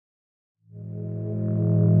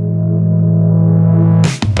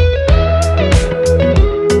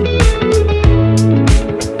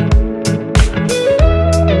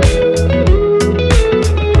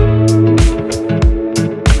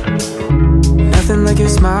your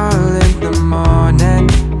smile in the morning.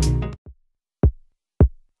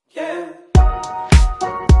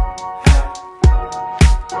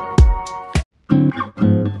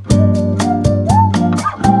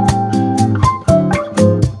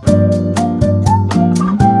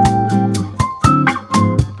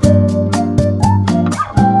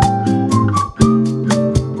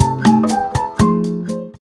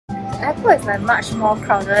 It's like much more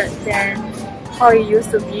crowded than how it used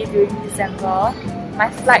to be during December. My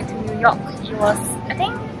flight to New York, it was I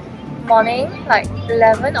think morning, like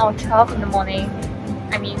 11 or 12 in the morning.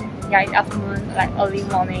 I mean, yeah, in the afternoon, like early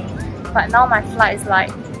morning. But now my flight is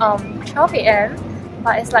like 12 AM,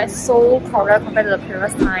 but it's like so crowded compared to the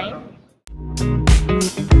previous time.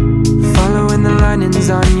 Following the linings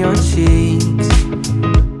on your cheeks,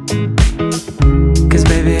 'cause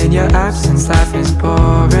baby in your absence life is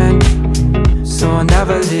boring, so I'll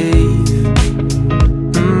never leave.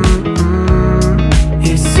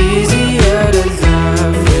 It's easier to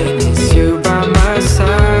love when it's you by my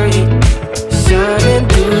side, shining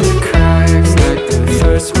through the cracks like the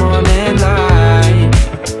first morning light,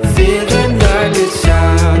 feeling like a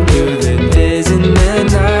child through the days and the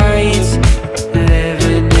nights,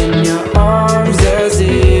 living in your arms as the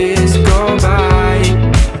years go by.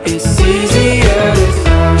 It's easier to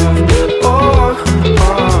love, oh,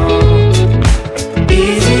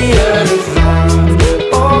 easier to love,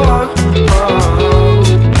 oh.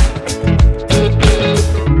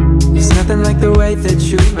 There's nothing like the way that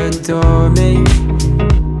you adore me.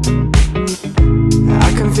 I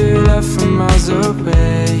can feel love from miles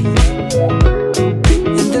away,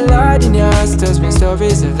 and the light in your eyes tells me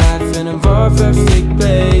stories of life in a more perfect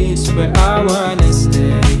place where I wanna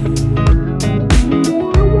stay.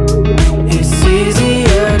 It's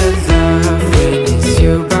easier to love when it's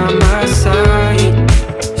you by my side,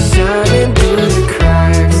 shining through the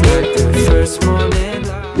cracks like the first morning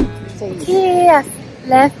light. Okay, I've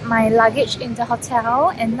left my luggage in the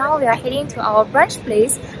hotel and now we are heading to our brunch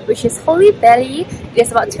place, which is Holy Belly.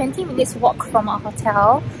 It's about 20 minutes walk from our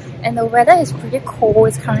hotel and the weather is pretty cold.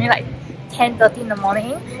 It's currently like 10:30 in the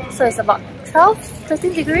morning, so it's about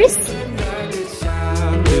 12-13 degrees.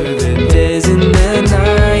 Days and the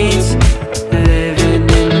nights, living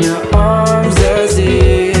in your arms as the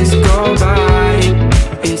years go by.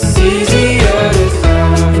 It's easier to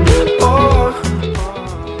love, oh.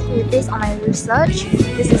 Okay, based on my research,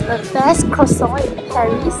 this is the best croissant in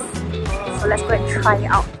Paris, so let's go and try it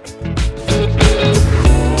out.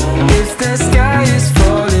 If the sky is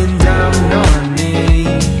falling down on me,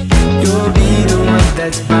 you'll be the one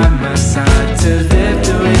that's by my side to lift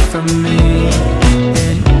away from me.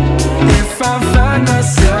 And if I find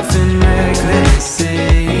myself in reckless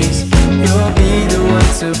seas, you'll be the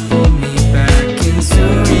one to pull me back into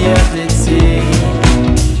reality.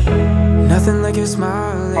 Nothing like your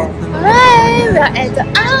smile in the morning. Alright, we are at the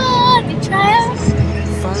Triomphe.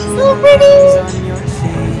 So pretty!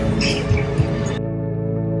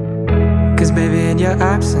 'Cause baby in your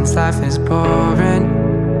absence life is boring,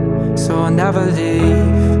 so I'll never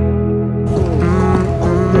leave.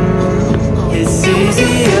 It's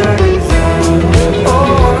easier to love,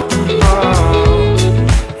 oh.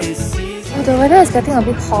 It's easier. Oh, the weather is getting a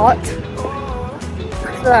bit hot. I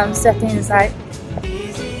feel like I'm sweating inside.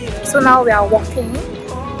 So now we are walking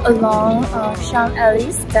along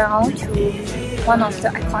Champs-Élysées down to one of the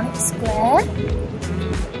iconic square.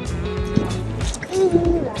 Hey,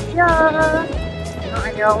 yeah. No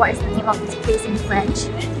idea what is the name of this place in French,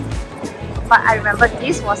 but I remember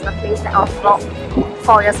this was the place that I vlogged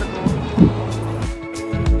 4 years ago.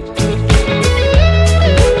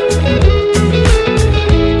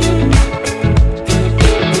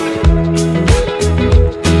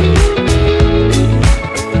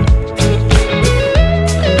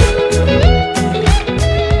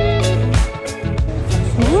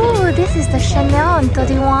 Ooh, this is the Chanel on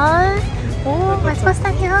 31. Oh, my first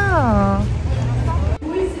time here.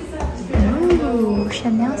 Ooh,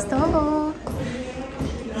 Chanel store.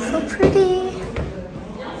 So pretty.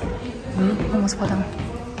 Almost fall down.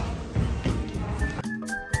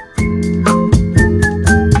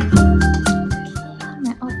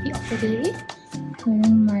 My outfit of the day.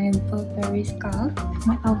 Wearing my Burberry scarf,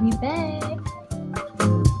 my LV bag.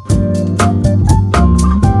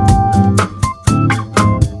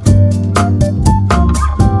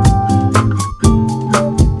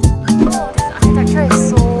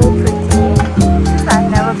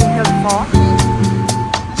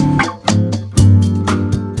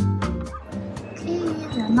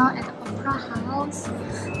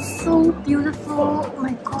 So beautiful. Oh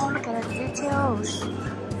my god, look at the details.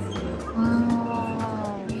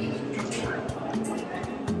 Wow.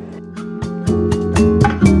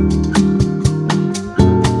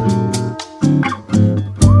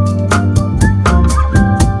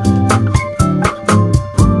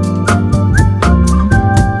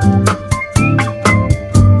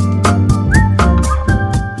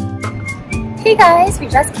 Hey guys, we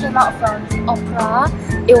just came out from the opera.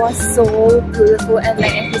 It was so beautiful and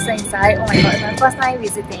magnificent inside. Oh my god, it's my first time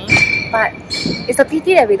visiting. But it's a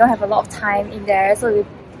pity that we don't have a lot of time in there. So we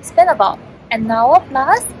spent about an hour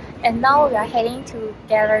plus. And now we are heading to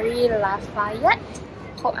Gallery Lafayette.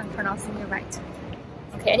 Hope I'm pronouncing it right.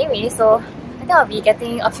 Okay, anyway, so I think I'll be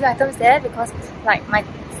getting a few items there because like my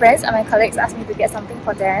friends and my colleagues asked me to get something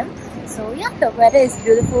for them. So yeah, the weather is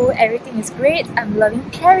beautiful, everything is great. I'm loving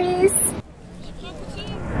Paris.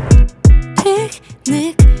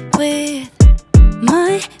 Picnic with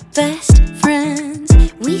my best friends.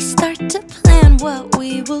 We start to plan what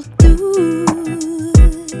we will do.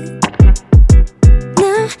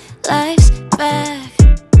 Now life's back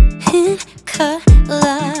in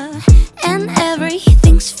color and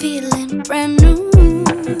everything's feeling brand new.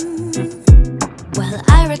 Well,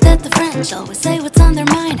 I read that the French always say what's on their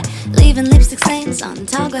mind, leaving lipstick stains on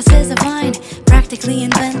tall glasses of wine. Practically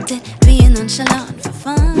invented being nonchalant for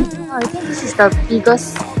fun. I think this is the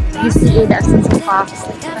biggest UCA that I've seen so far.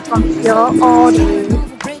 Like from here all the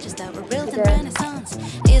way to there.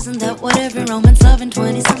 Isn't that what every romance loving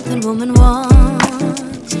 20-something woman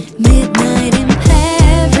wants? Midnight in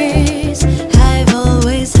Paris, I've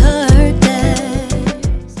always heard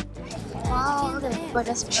that. Wow, the people are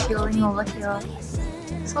just chilling over here.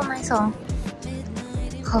 So nice, oh.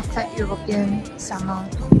 Perfect European summer.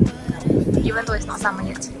 Even though it's not summer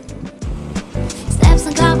yet. Steps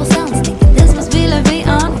and cobblestones, thinking this must be La Vie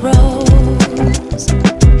en Rose.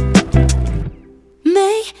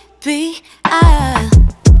 Maybe I'll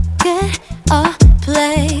get a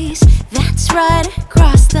place that's right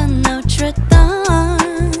across the Notre Dame.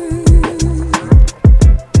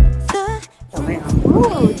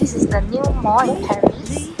 Ooh, this is the new mall in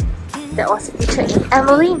Paris that was featured in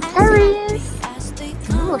Emily in Paris.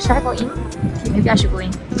 Ooh, should I go in? Okay, maybe I should go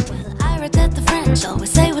in. I read that the French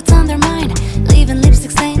always say what's on their mind, leaving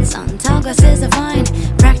lipstick stains on tall glasses of wine.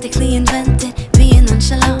 Practically invented being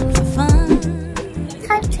nonchalant for fun.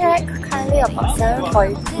 Time check, currently about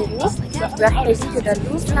 7:42. We are heading to the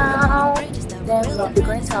Louvre now. Then we will be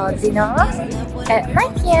going to our dinner at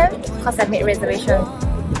 9 PM because I made reservation.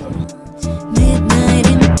 Midnight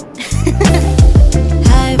in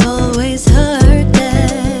I've always heard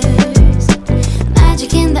there's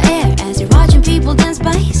magic in the air as you're watching people dance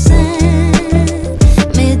by sand.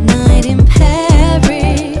 Midnight in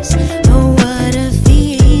Paris, oh what a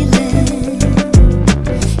feeling.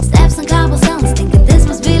 Steps and cobblestones, thinking this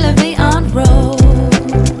must be La Vie en Rose.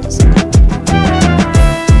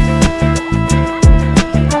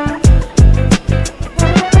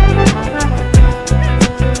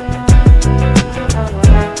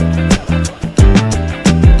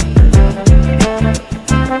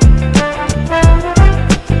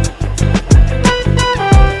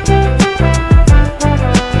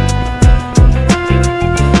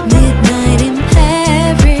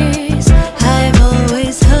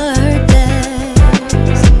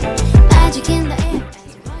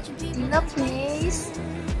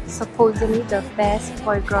 Supposedly the best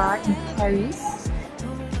foie gras in Paris.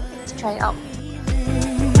 Let's try it out.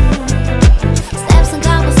 Steps and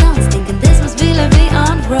cobblestones, thinking this must be La Vie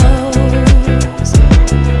en Rose.